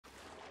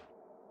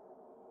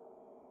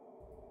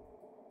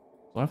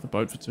I have the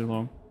boat for too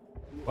long.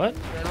 What?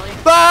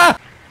 Ah!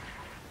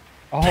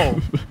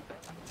 Oh.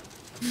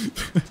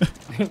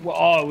 Well,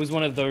 oh, it was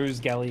one of those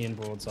galleon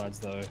broadsides,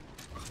 though.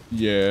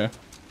 Yeah.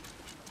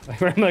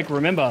 Like,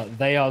 remember,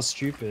 they are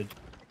stupid.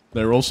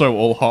 They're also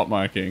all hot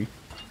miking.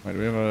 Wait, do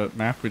we have a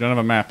map? We don't have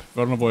a map.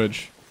 Vote on a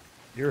voyage.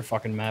 You're a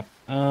fucking map.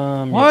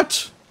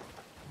 What?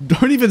 Yeah.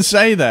 Don't even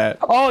say that.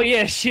 Oh,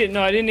 yeah, shit.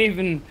 No, I didn't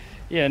even...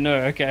 Yeah, no,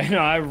 okay. No,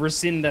 I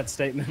rescind that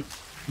statement.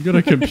 You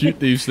gotta compute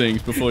these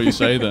things before you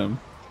say them.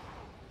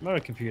 I'm not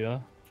a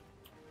computer.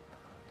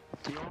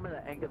 Do you want me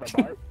to anchor the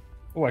boat?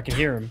 Oh, I can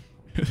hear him.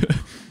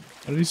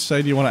 What did he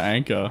say? Do you want to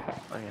anchor?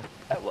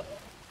 Okay.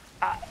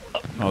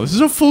 Oh, this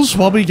is a full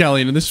swabby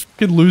galleon, and this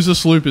fucking loser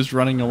sloop is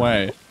running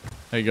away.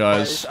 Hey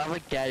guys. I'm a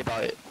gay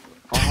boat.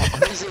 Oh,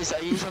 who's this?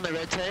 Are you on the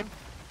red team?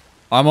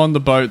 I'm on the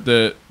boat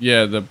that,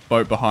 yeah, the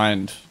boat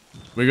behind.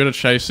 We gotta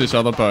chase this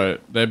other boat.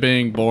 They're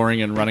being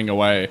boring and running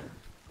away.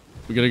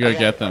 We gotta go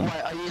get them. Wait,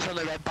 are you on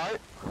the red boat?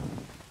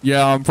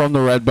 Yeah, I'm from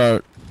the red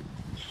boat.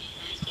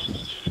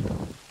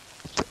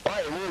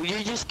 Wait, well,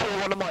 you just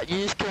killed my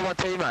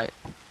teammate.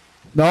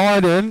 No, I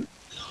didn't.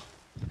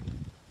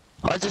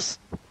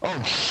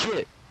 Oh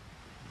shit.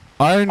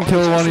 I didn't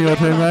kill one of your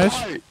teammates.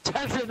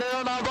 Jackson, they're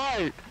on our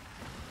boat.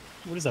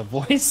 What is that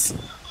voice?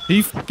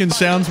 He fucking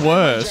sounds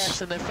worse.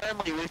 Jackson, they're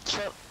friendly.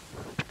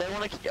 They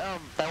want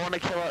to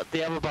kill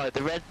the other boat.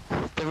 The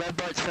red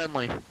boat's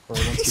friendly.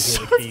 He's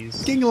so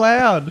fucking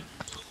loud.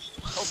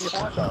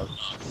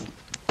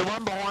 The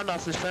one behind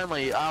us is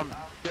friendly.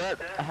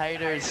 That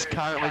hater is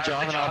currently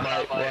driving our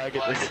boat while I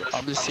get this.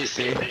 I'm just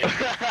sitting there.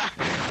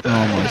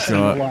 Oh my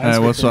god. Hey,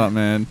 what's up,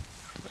 man?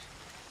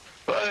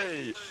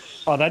 Hey.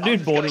 Oh, that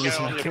dude boarded us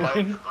and I killed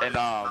him.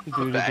 And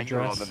put the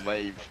anchor on and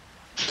leave.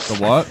 The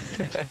what?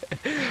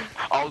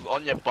 I was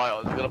on your boat, I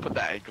was gonna put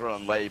the anchor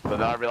on and leave, but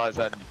then I realized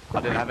that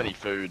I didn't have any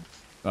food.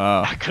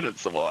 Ah. I couldn't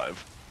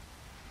survive.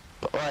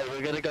 Wait,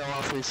 we're gonna go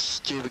off this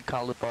stupid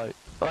coloured boat.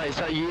 Wait,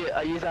 so are you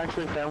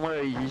actually friendly or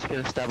are you just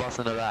gonna stab us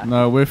in the back?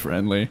 No, we're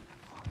friendly.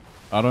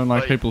 I don't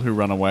like people who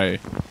run away.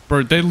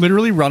 Bro, they're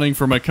literally running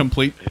from a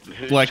complete,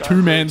 like,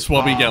 two-man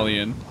swabby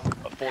galleon.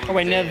 Oh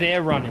wait, now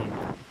they're running.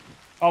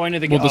 Oh, I know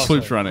the Well, the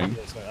sloop's running.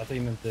 Yeah, sorry, I thought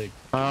you meant the...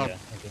 Oh. Yeah,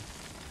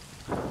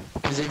 okay.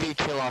 Because if you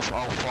kill us,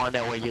 I'll find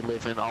out where you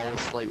live and I'll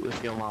sleep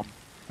with your mum.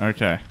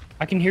 Okay.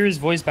 I can hear his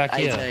voice back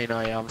 18, here.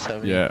 oh yeah, I'm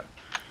 70. Yeah.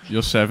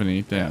 You're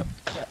 70, damn.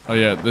 Oh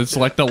yeah, it's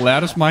like the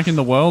loudest mic in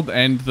the world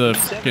and the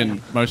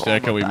fucking most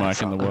echoey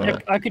mic in the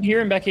world. I could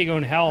hear him back here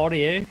going, how old are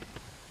you?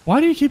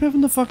 Why do you keep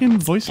having the fucking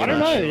voice? I don't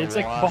know, crash? it's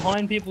like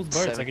behind people's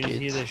boats, I can just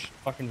hear their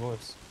fucking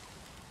voice.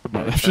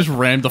 No, they've just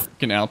rammed the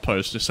fucking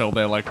outpost to sell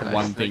their like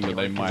one thing that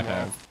they might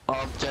have.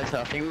 Jackson,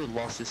 I think we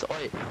lost this.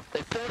 Wait,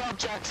 they pulled up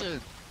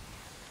Jackson!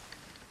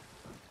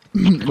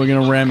 We're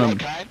gonna ram them.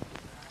 Okay.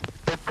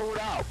 They pulled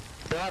up.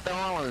 They're at the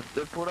island.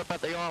 They pulled up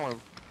at the island.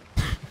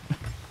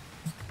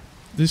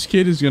 This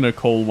kid is gonna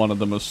call one of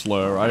them a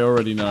slur, I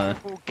already know.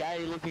 Colourful,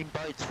 gay-looking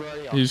boats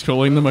right here. He's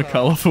calling them a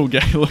colourful,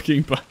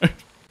 gay-looking boat.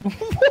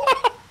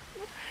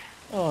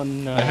 Oh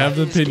no. I have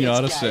the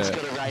pinata It's set.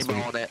 got a rainbow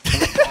on it.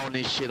 I'm blowing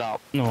this shit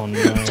up. Oh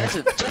no.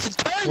 Jackson,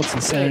 turn! What's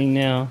he saying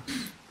now?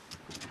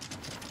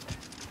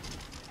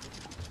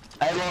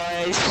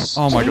 Hey boys.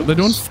 Oh my god, they're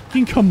doing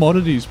fucking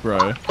commodities, bro.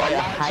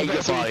 I hate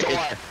your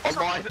boat.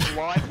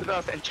 Online with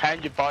us and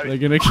change your boat They're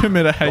gonna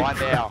commit a hate right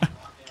now. crime.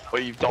 Or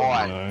you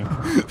die.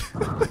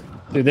 No.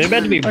 Dude, they're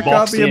about to be I can't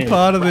boxed be a in.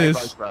 part of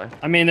this.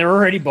 I mean, they're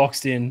already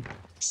boxed in.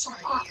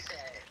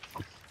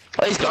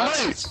 Please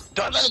don't.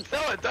 Don't let him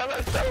sell it, don't let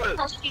him sell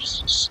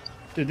it.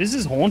 Dude, this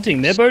is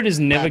haunting. Their boat is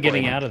never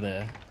getting out of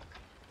there.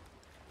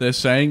 They're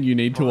saying you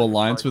need to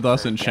alliance with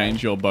us and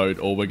change your boat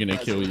or we're gonna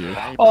kill you.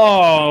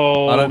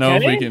 Oh, I don't know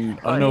if okay. we can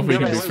I don't know if we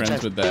can be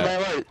friends with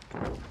that.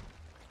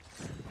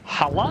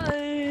 Hello?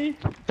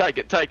 Take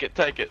it, take it,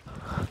 take it.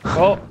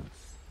 Oh.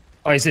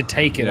 Oh, he said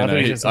take it. Yeah, I no,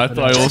 thought he he- said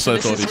something I else. also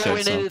This thought is he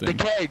where said we needed something.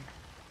 the keg.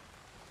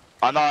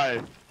 I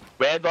know.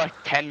 We had like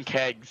 10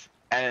 kegs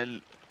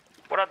and...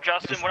 What up,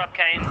 Justin? What up,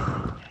 Kane?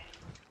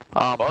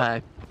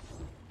 Hey.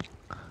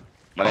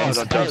 My name's it's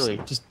not Justin.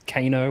 Bailey. Just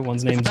Kano.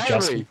 One's name's Bailey.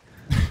 Justin.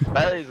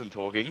 Bailey isn't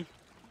talking.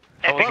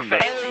 Epic wasn't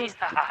Bailey.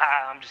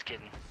 I'm just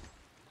kidding.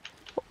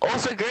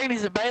 Also,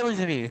 Greenies and Bailey's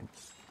in here.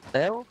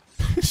 Hell?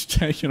 He's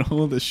taking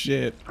all of the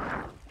shit.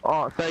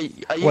 Oh, so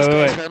are you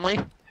Wait. friendly?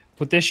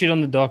 Put their shit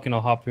on the dock and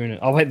I'll harpoon it.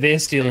 Oh wait, they're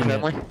stealing it.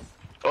 Friendly?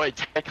 Oh wait,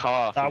 take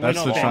half. We're That's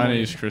not the friendly.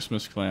 Chinese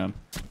Christmas clown.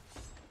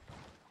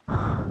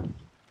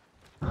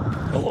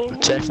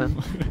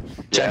 Jackson.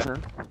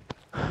 Jackson.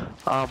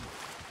 I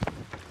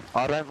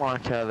don't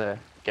like how they're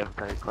getting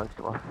very close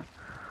to us.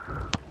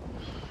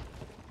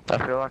 I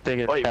feel like they're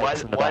getting Wait, why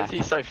is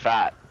he so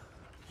fat?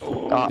 He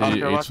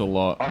eats a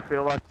lot. I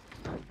feel like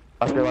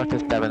they're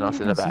stabbing us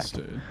in the back. What's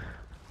this dude?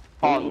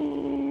 Oh,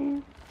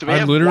 do we I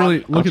have literally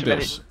one look too at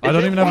many- this. is I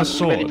don't there even have a one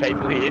too many sword.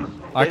 people here?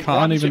 I There's can't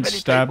one too even many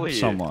stab people here.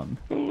 someone.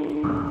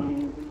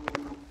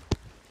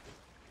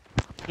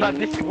 No,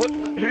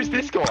 who's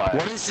this guy?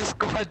 What is this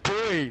guy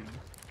doing?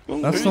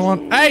 That's the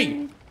one.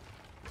 Hey!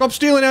 Stop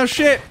stealing our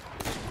shit!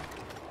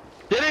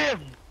 Get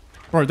him!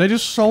 Bro, they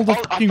just sold a I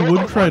fucking thought wood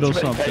it was crate or meant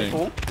to be something.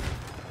 people.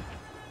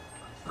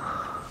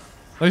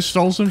 They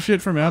stole some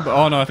shit from our.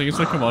 Oh no, I think it's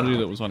the commodity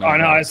that was on. Oh our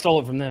no, boat. I stole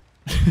it from them.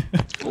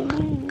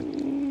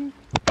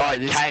 Alright,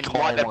 this Kane, is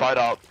light their one. boat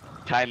up.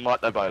 Kane,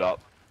 light their boat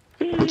up.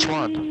 Which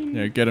one?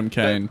 Yeah, get him,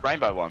 Kane. The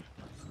rainbow one.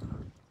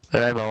 The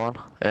rainbow one?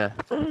 Yeah.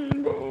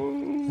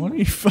 What are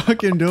you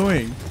fucking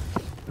doing?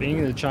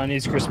 Being the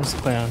Chinese Christmas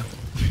clown.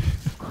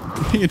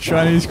 Being a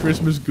Chinese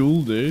Christmas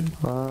ghoul, dude.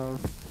 Um,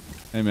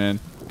 Hey man,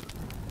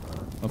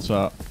 what's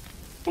up?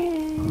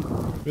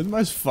 You're the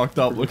most fucked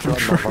up looking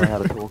crew.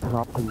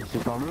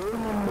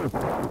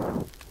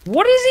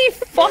 What is he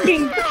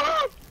fucking?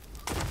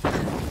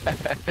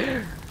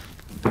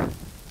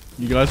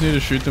 You guys need to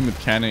shoot them with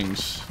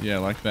cannons. Yeah,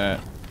 like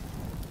that.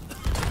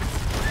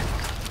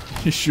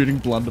 He's shooting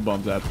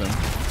blunderbombs at them.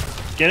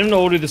 Get him to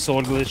all do the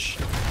sword glitch.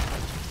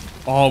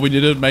 Oh, we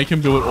need to make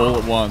him do it all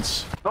at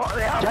once.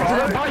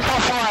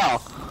 I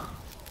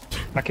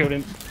killed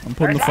him. I'm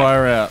putting the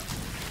fire out.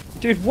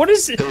 Dude, what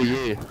is it? Who are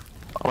you?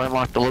 I don't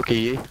like the look of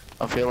you.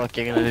 I feel like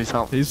you're gonna do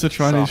something. He's the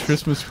Chinese Sus.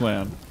 Christmas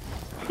clown.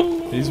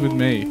 He's with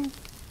me.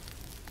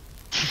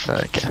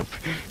 Okay.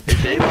 Is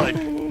he like,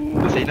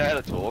 does he know how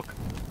to talk?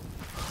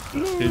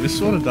 He just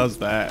sort of does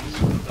that.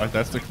 Like,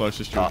 that's the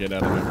closest you'll get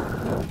out of him.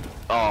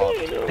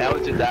 Oh, how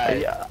was your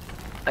day?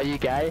 Are you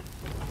gay?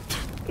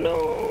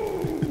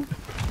 Oh,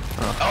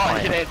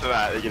 you can answer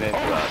that, you can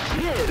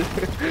answer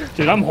that.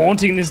 Dude, I'm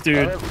haunting this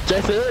dude.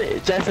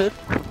 Jason,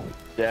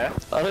 Yeah?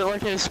 I don't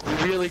like how he's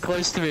really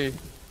close to me.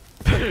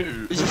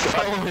 Dude, He's just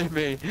following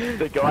me.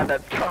 the guy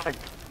that's going.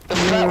 The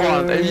fat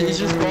one, and he's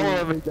just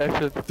following me,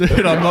 Jackson.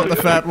 Dude, I'm not the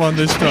fat one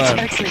this time.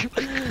 Jackson.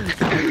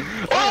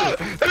 Oh,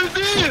 who's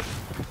this?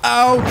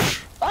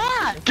 Ouch!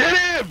 Ah! Get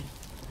him!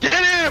 Get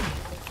him!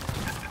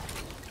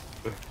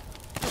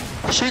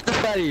 Shoot the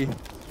fatty.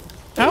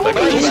 How are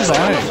Oh, we he's just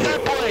killed the dying?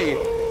 fat boy.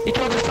 He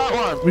killed the fat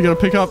one. We gotta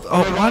pick up.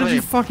 Oh, why did Revive you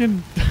him.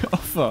 fucking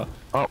offer?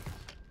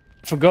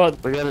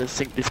 Forgot. We gotta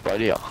sink this boat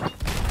here.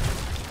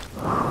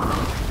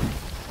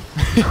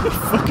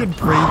 Fucking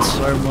breathes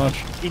so much.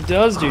 He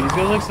does, dude. He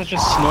feels like such a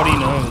snotty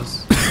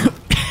nose.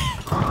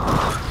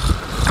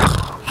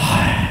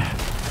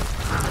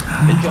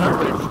 He can't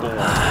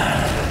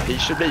respawn. He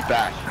should be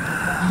back.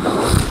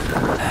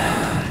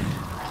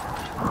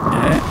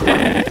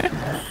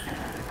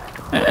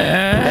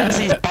 How's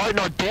his boat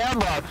not down,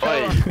 bro? I've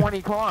Oi. shot him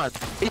 20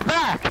 times. He's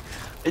back!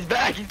 He's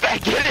back, he's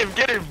back, get him,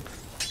 get him!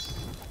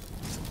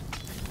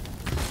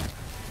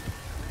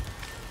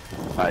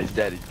 Oh, he's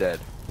dead, he's dead.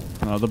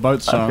 Oh, the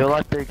boat's I feel sunk.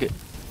 like they're good.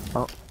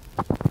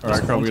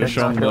 Alright, Carl, we gotta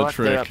show I them feel the like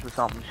they're up trick. to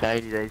something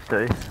shady, these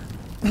two.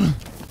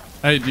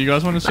 Hey, do you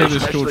guys want to see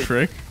this cool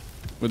Especially- trick?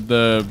 With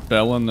the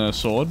bell and the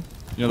sword?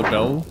 You know the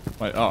bell?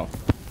 Wait, oh.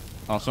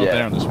 Oh, it's not Yeah.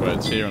 there on this boat,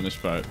 it's here on this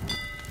boat.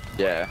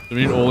 Yeah. So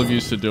we need all of you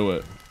to do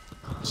it.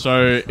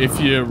 So, if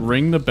you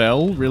ring the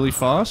bell really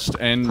fast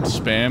and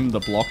spam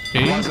the block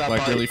key, Why's that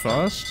like boat? really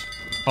fast.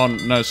 Oh,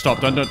 no, stop,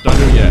 don't do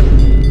it yet.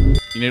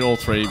 You need all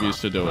three of you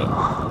to do it.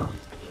 No,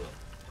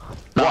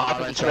 What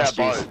happens to our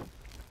boat?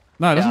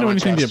 No, it doesn't Yeah, do I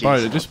anything to your trust boat,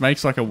 you. it just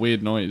makes like a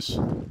weird noise.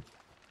 And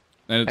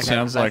it Okay,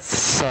 sounds like... that's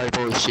so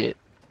bullshit.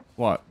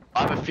 What?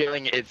 I have a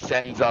feeling it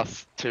sends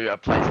us to a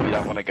place we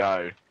don't want to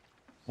go.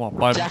 What,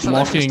 by Jackson,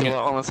 let's just do blocking...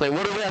 it, honestly.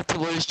 What do we have to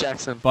lose,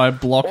 Jackson? By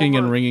blocking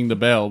and Or- ringing the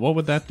bell, what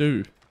would that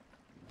do?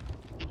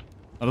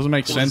 That doesn't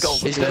make sense.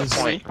 He's got a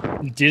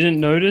point. Didn't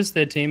notice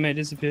their teammate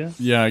disappear.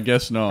 Yeah, I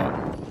guess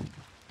not.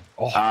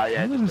 Ah,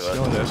 yeah, just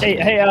do it. Hey,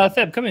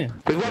 Theb, come here.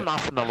 We've got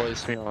nothing to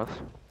lose, to be honest.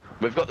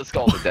 We've got the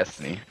Skulls of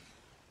Destiny.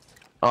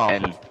 Oh.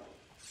 And...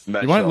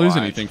 You won't lose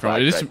anything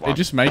from it. It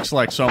just makes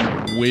like some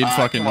weird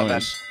fucking come on,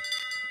 noise.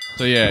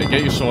 So yeah,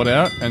 get your sword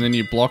out and then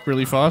you block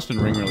really fast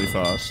and ring really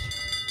fast.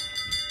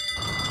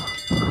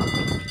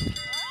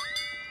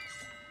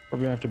 We're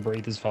gonna have to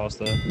breathe as fast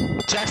though.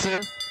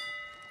 Jackson!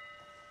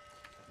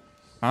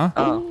 Huh?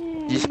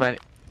 Oh, you just made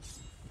it.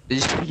 Did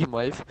you just make him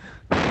leave?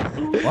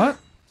 What?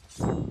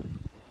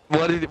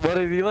 What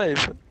did he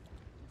leave?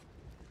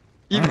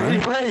 You I don't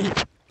made him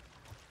leave!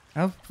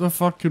 How the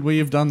fuck could we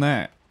have done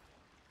that?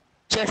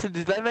 Jackson,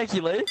 did they make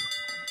you leave?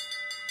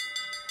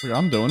 Look,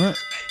 I'm doing it.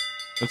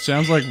 It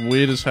sounds like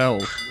weird as hell.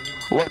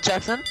 What,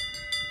 Jackson?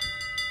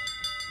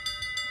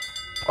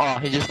 Oh,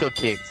 he just got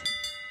kicked.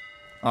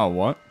 Oh,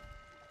 what?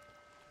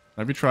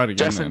 Maybe try it again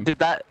Jackson, then. did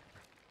that...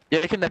 You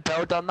reckon the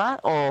bell done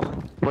that, or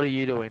what are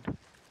you doing?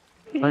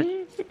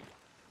 Right?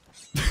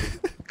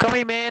 Come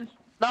here, man.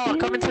 No,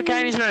 come into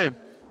Kaney's room.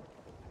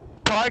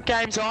 Pirate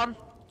game's on.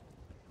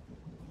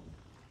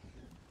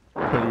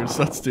 We're gonna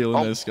start stealing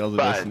Oh, their Skulls of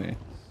right. Destiny.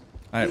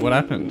 Hey, what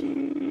happened?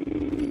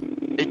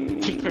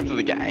 It kicked me to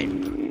the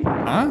game.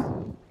 Huh?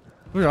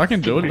 Look, I can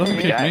do it. It doesn't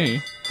kick me.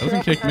 It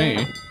doesn't kick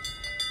me.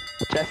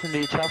 Jackson, do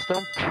you trust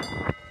him?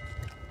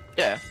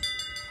 Yeah.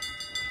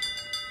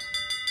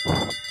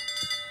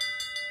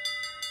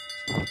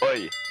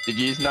 Oi, did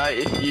you know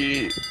if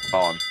you...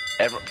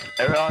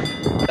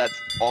 everyone that's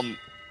on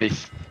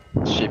this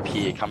ship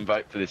here, come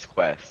vote for this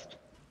quest.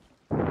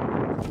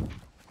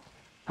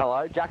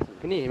 Hello, Jackson,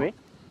 can you hear me?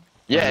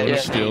 Yeah, We'll yeah.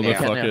 steal the yeah.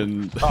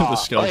 fucking Oh, the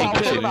Skulls I of was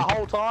talking Destiny. the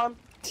whole time.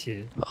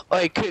 Yeah.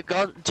 Wait, go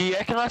on, do you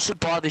reckon I should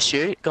buy this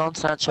shoot? Go on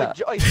Snapchat.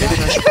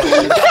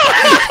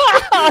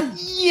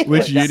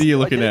 Which unit are you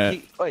looking at?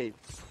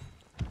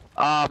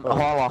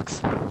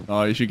 Hilux.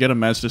 Oh, you should get a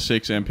Mazda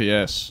 6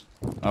 MPS.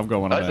 I've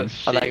got one of them.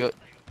 Are they good?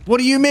 What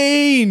do you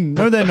mean?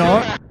 No, they're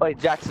not. Wait,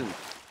 Jackson,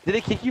 did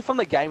he kick you from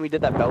the game we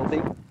did that bell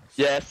thing?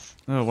 Yes.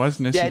 Oh, why is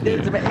Nessie Yeah,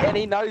 dude, here? and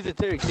he knows it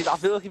too. 'Cause I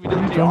feel like if you do What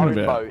are it you to your talking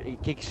own about? boat, he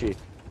kicks you.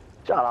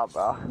 Shut up,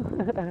 bro.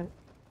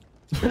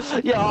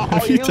 Yeah,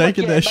 Have you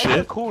taken that make shit?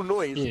 a cool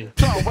noise. Yeah.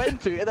 So I went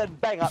to, and then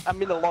bang,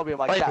 I'm in the lobby. I'm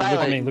like, Wait, "Jack, wait,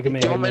 Look at me, look at me.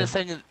 Do you want look me at to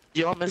send you? Do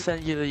you want me to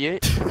send you the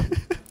ute?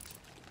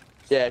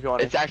 yeah, if you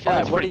want. It's actually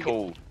Alright, what pretty do you-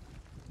 cool.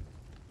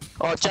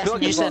 Oh, Jackson,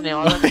 like you it's send me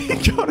not- on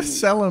it. You gotta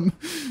sell him.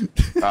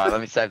 Alright,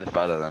 let me save the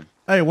photo then.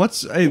 Hey,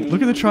 hey,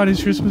 look at the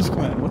Chinese Christmas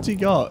clan. What's he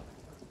got?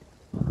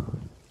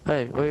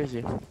 Hey, where is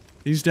he?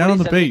 He's down What on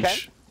the did he send me,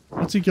 beach.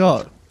 What's he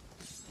got?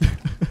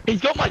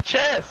 He's got my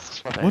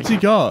chest! What's he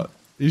got?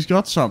 He's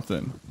got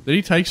something. Did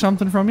he take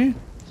something from you?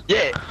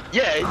 Yeah,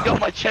 he's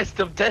got my chest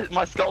of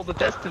my skulls of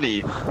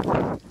destiny.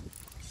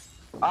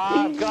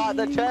 I've got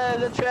the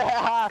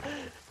chair.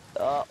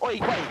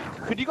 Wait,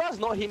 could you guys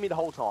not hear me the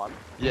whole time?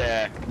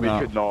 Yeah, we No.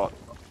 could not.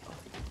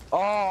 Oh,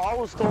 I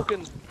was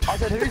talking. I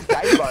said, "Who's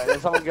Gabo?" And then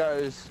someone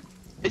goes,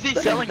 Is he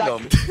selling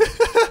them?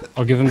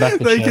 I'll give him back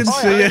the They can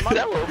chest. see it.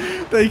 Sell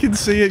them? They can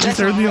see it. Just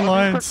Jackson, heard the why did you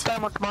alliance. put so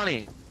much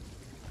money.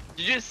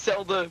 Did you just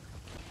sell the...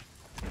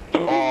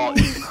 Oh,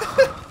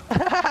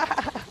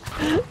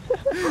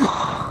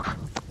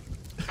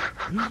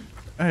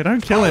 Hey,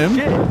 don't kill him.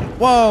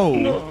 Whoa.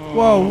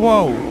 Whoa,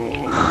 whoa.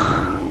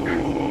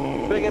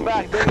 "Bring it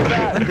back, bring it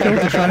back." Killed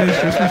the Chinese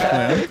Christmas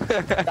clan.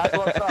 That's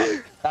what's up.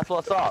 That's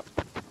what's up.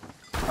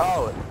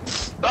 Oh,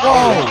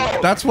 Whoa.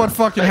 That's what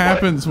fucking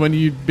happens when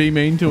you be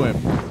mean to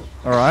him.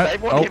 they Alright?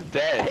 want Oh, him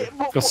dead.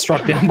 Got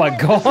struck down by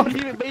God.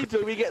 Even me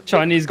too, we get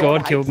Chinese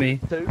God hates killed me.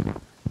 it too.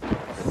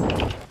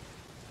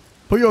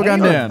 put your gun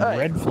Hang on. down.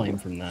 Red flame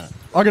from that.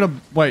 I got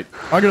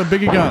a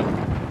bigger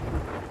gun.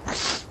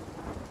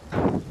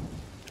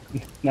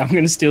 Now I'm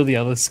gonna steal the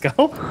other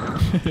skull.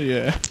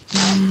 Yeah.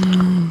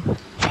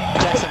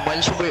 Jackson,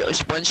 when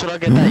should I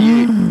get that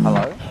ute?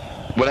 Hello.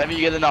 Whenever you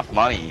get enough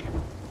money.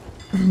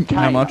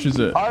 How much is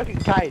it? I reckon,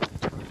 Kate.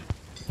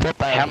 What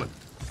the How hell?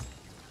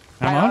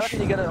 How I much?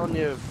 reckon you get it on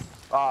your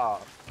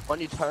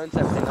turns,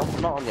 everything,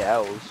 not on your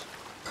L's.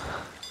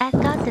 I've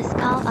got the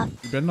skull of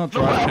You better not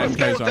drive let's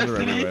 10Ks go, under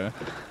Destiny. everywhere.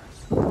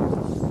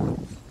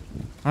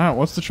 Alright,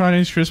 what's the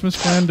Chinese Christmas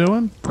clan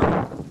doing?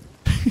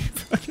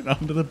 Fucking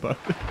under the boat.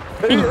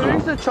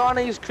 Who's the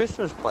Chinese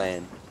Christmas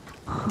plan?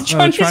 No,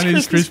 the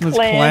Chinese Christmas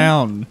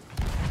clown.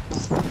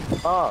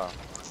 Oh.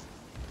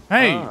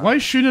 Hey, why are you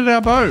shooting at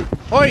our boat?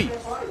 Oi!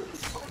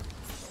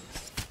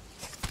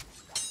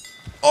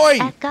 Oi!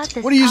 I've got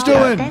the What are you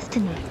skull of doing?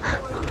 destiny.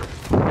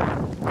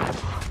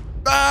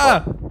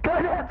 Ah!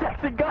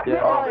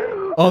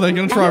 Yeah. Oh, they're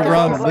gonna try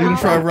run. They're gonna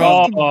try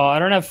run. Oh, I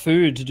don't have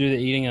food to do the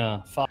eating.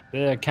 Fuck.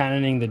 They're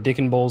cannoning the dick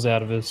and balls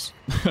out of us.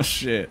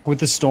 Shit. With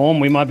the storm,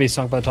 we might be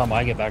sunk by the time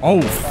I get back. Oh,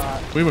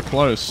 we were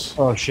close.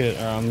 Oh shit.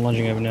 I'm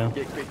lunging over now.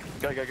 Get quick.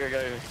 Go.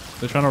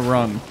 They're trying to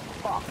run.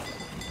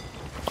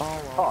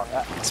 Oh,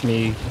 It's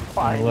me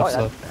on the left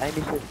side.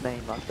 Amy his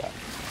name like that.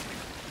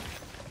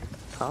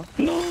 Huh?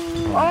 No!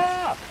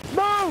 Ah!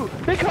 No!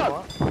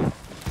 Because!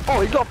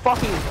 Oh, he got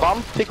fucking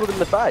bum tickled in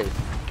the face.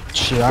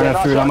 Shit, I don't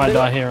have food. I might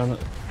die here on the.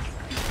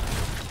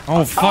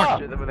 Oh, fuck. Ah,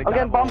 I'm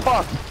getting bum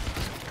fucked.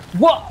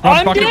 What? Oh,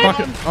 I'm bucket, dead.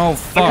 bucket. Oh, I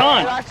fuck.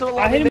 can't. Back to the I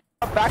lobby, hit him.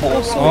 back to the Oh,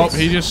 lobby. Oh,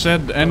 he just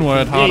said the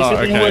N-word Yeah, he harder. said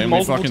the Okay, N-word and we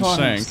multiple fucking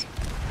times.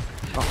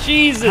 sank.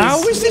 Jesus. How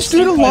is this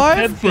dude My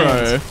alive, theb bro?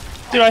 fans.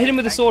 Dude, I hit him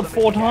with the sword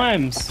 4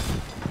 times.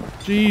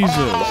 Jesus.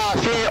 Ah,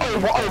 shit.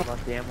 Oh, what?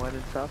 Damn word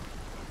and stuff.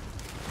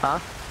 Huh?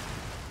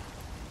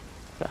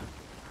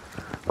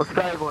 Let's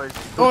go, boys.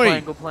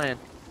 Oi. Good plan.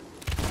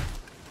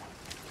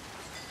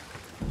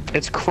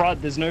 It's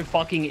crud. There's no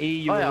fucking E,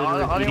 you Oh, yeah,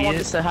 illiterate I didn't want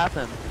this idiot. to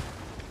happen.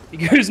 He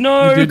goes,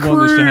 no, You did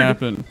want this to crude.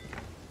 happen.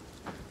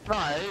 No,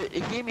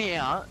 hear me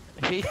out.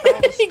 He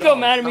got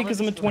mad at me because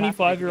I'm a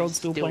 25-year-old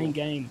still playing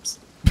games.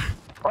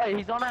 Wait,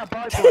 he's on our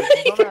boat, boys. He's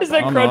on our Because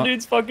that I'm crud not.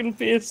 dude's fucking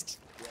pissed.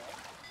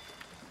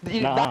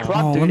 That Nah.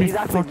 crap, Oh, dude, let me he's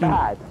actually fucking-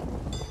 bad.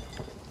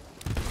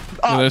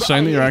 Yeah, they're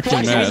saying that you're actually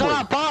He's on mad.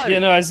 our boat. Yeah,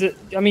 no, I said,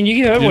 I mean,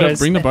 you heard You what I know,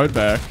 bring the said. boat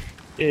back.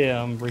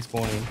 Yeah, I'm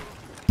respawning.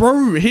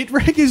 Bro, hit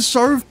reg is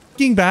so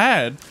fucking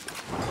bad.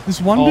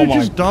 This one Oh dude my-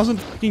 just doesn't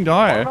fucking I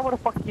die. don't know what the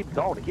fuck he keeps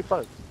going. He keeps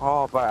like,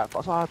 oh, bro,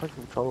 that's why I play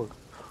controller.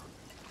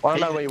 I don't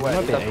know where you We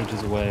went. might be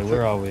ages away.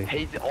 Where are we?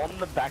 He's on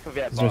the back of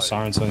our There's no boat.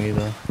 siren song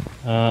either.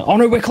 Oh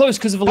no, we're close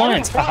because of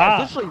Alliance. It's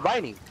Haha. literally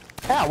raining.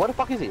 How? Where the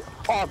fuck is he?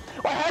 Oh,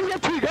 wait, how do you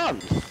have 2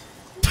 guns?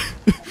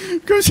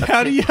 Because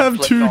how do you have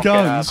Let's 2 knock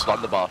out guns?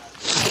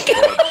 Blunderbuss.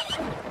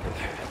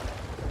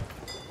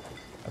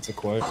 That's a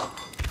quote.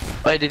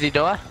 Wait, did he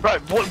die? Bro,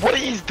 what are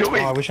you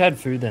doing? Oh, I wish I had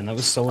food then. That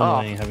was so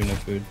annoying having no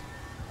food.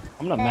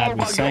 I'm not mad we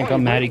my sank. God,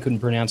 I'm mad dude. he couldn't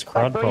pronounce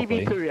crud Like,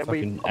 properly. 3v2 and we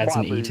Fucking adds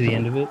an E to the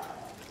end of it.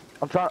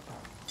 I'm trying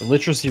The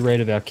literacy rate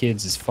of our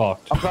kids is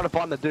fucked. to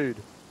find the dude.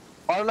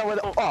 I don't know where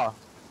the,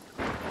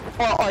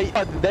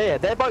 there,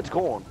 their boat's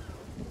gone.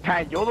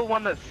 Kane, you're the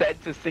one that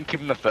said to sink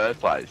him in the first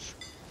place.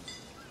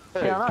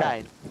 Yeah, I know.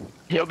 Kane.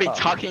 He'll be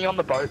tucking on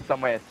the boat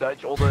somewhere.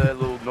 Search all the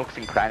little nooks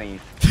and crannies.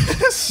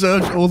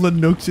 Search all the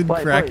nooks and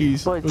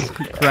crackies.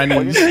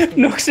 Crannies.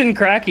 Nooks and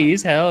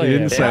crackies, hell He yeah.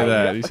 didn't say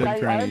that. He said I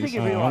don't crannies. think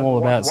if Oh, you I'm all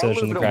about one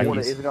searching the little bit of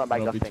water crackies. isn't gonna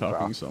make I'll us be sink, bro.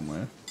 talking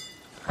somewhere.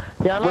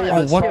 Yeah, I know.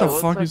 Oh, but what the still,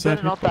 fuck it's is that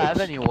better not to have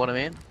any water,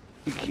 man.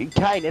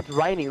 Kane, it's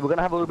raining. We're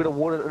gonna have a little bit of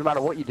water no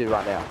matter what you do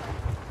right now.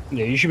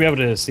 Yeah, you should be able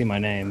to see my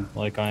name.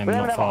 Like, I am We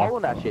don't not even have a hole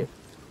far. in that ship.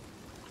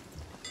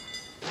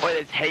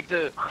 Wait,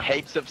 there's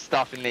heaps of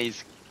stuff in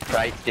these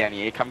crates down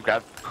here. Come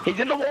grab. He's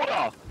in the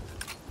water.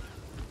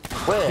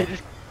 Where? He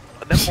just.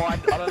 Never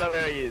mind. I don't know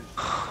where he is.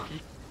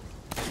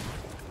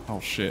 Oh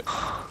shit.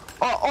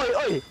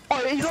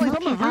 Oh, he's on the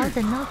Smoking all roof.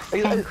 the nooks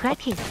He's- and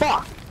crackies.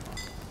 Fuck!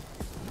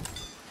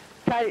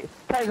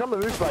 Kane's on the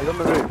roof, bro. He's on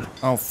the roof.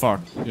 Oh fuck.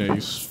 Yeah,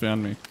 you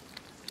found me.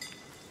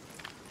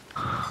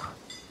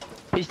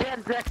 He's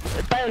down, Zach.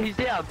 Bale, he's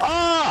down.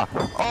 Ah!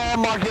 Oh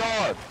my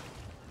god!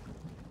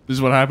 This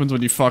is what happens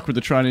when you fuck with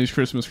the Chinese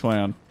Christmas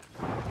clown.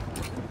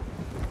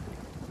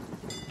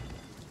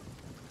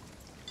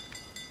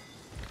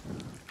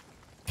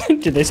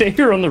 Did they say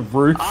you're on the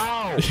roof?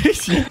 Ow!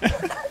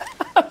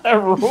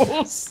 That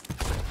rules.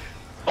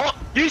 Oh,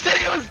 you said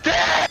he was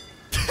dead.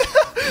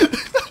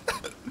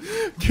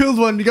 Killed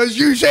one. He goes,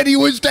 "You said he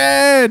was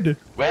dead."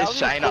 Where's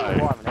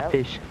Shano?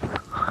 Fish.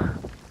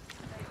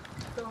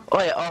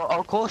 Oh yeah,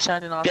 I'll call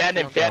Shane and ask Found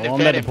him. him. Found Well,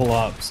 him. I'm about Found to him. pull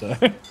up, so.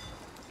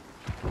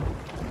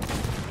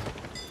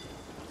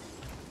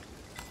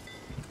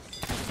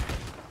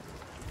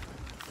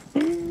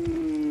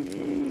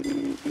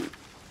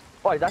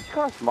 Wait, that's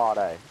kind of smart,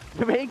 eh?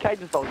 Me and Kane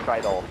just fell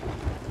straight off.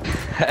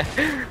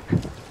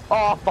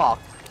 Oh, fuck.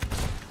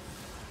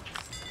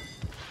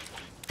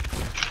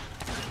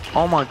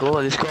 Oh my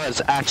god, this guy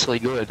is actually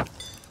good.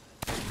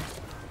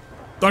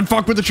 Don't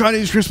fuck with the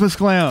Chinese Christmas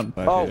clown.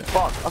 Oh,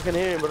 fuck. I can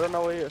hear him, but I don't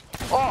know where he is.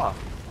 Oh!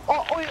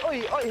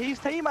 Oi, his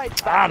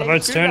teammates. Ah, the they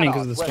boat's shoot turning at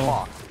 'cause of us. the We're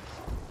storm. fucked.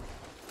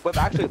 We've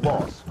actually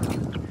lost. Who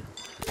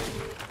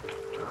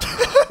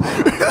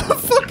the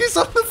fuck is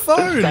on the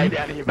Stay phone?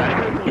 down here,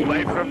 mate.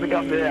 Wait for him to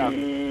come down.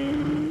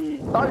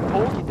 Don't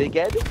talk, you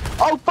dickhead.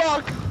 Oh,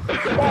 fuck!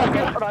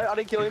 Oh, no, I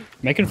didn't kill him.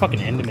 Making fucking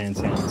Enderman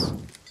sounds.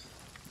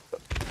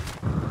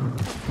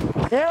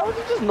 Yeah, was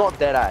he just not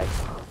dead, eh?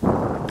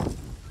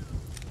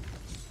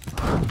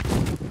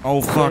 Oh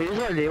So fuck. his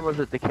idea was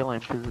it to kill him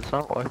because it's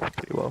not working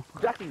pretty well.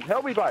 Jackie,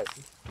 help me, bro.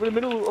 We're in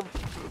the middle of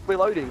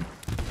reloading.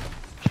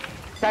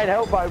 Kane,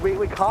 help, bro.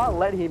 We can't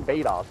let him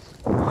beat us.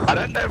 I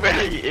don't know where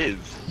he is.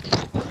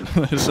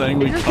 They're saying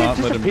we He just can't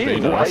let him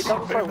disappeared, beat boy. us. He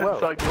does so well.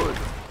 So good.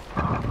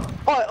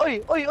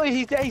 Oi,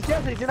 he's down, he's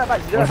in that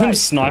base, he's in One that of them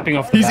base. sniping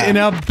off the He's back. in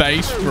our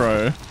base,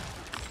 bro.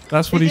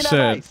 That's what he He's in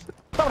our said. base.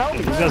 Someone help me.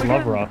 These guys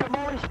love rock.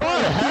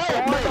 Oh,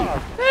 help me.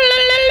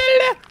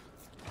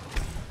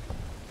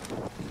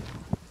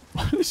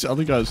 What is this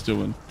other guy's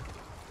doing?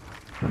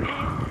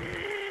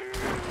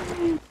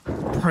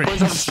 Bro,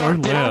 he's so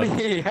loud.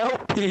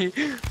 Help me!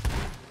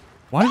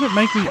 Why did it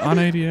make me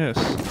un-ADS?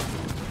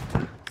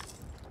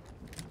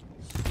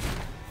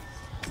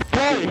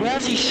 Bro,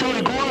 how's he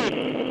so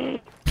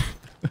good?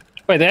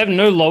 Wait, they have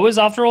no lowers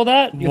after all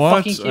that? You're What?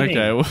 fucking kidding.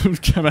 Okay, we'll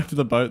come back to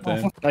the boat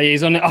then. Oh, yeah,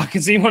 he's on. I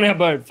can see him on our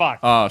boat. Fuck.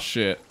 Oh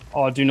shit.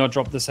 Oh, do not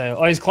drop the sail.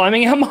 Oh, he's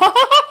climbing our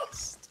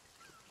mast.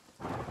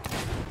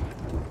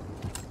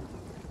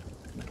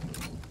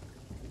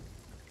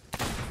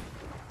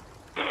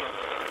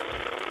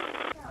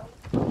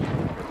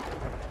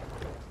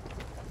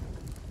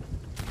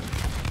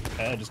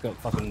 Okay, I just got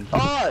fucking.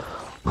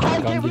 Oh, Kane,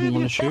 Gun get rid didn't of wanna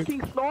your shoot.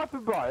 fucking sniper,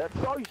 bro. That's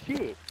so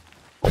shit.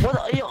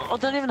 What? I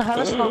don't even have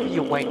a sniper,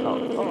 you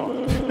wanker.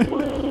 Oh.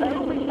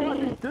 Help me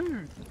fight this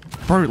dude.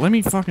 Bro, let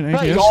me fucking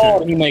ADS Oh,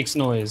 shit. he makes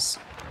noise.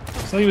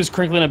 So he was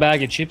crinkling a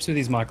bag of chips with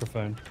his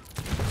microphone.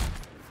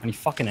 And he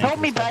fucking Help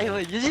anchored me, his bag.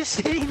 Bailey. You're just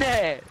sitting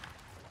there.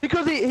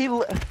 Because he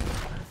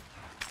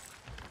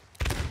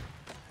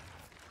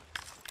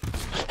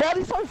How's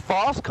he so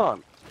fast,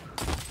 cunt?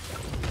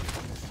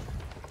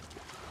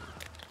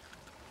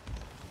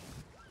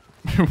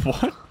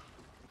 What?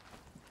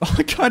 Oh,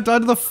 the guy died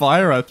to the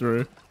fire I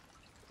threw.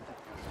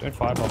 Don't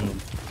firebomb them.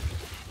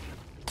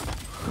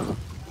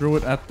 Threw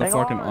it at the Hang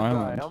fucking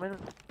on, island.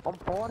 bro. I'm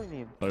fighting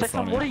him. So Jackson,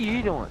 funny. what are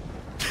you doing?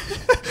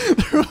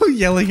 They're all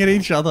yelling at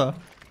each other.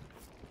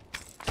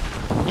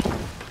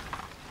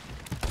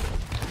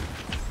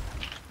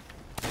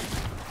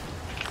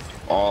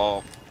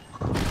 Oh,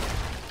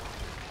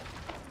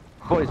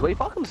 Boys, we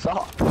fucking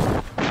suck.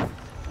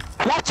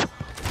 What?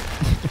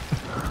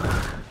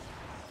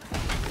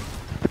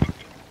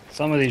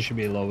 Some of these should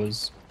be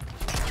lowers.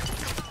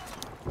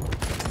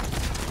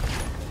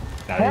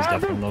 That is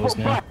definitely lowers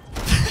now.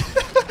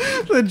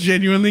 They're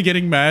genuinely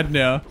getting mad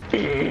now.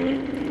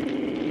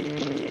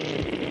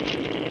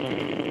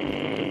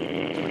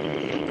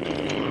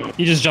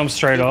 He just jumped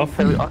straight off.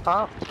 I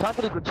can't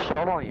put a good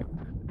shot on you.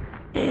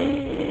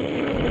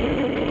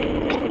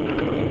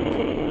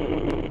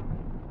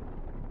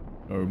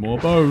 No more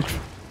boat.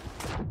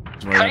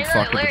 That's why I don't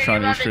fuck with the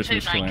Chinese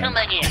Christmas clan.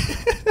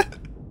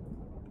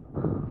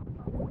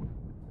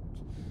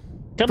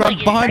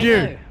 Behind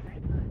you.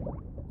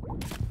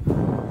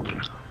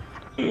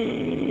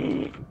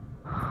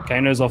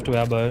 Kano's off to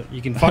our boat.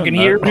 You can fucking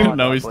hear him.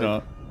 No, he's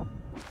not.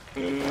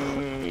 There's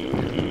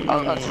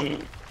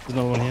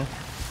another one here.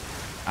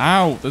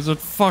 Ow, there's a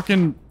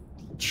fucking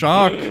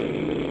shark. He's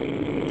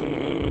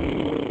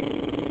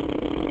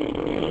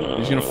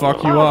gonna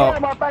fuck you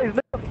up.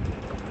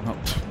 Oh.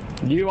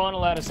 You aren't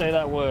allowed to say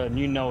that word, and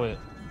you know it.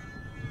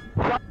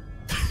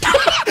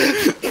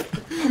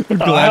 I'm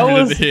glad you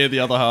didn't hear the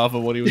other half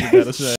of what he was about to say.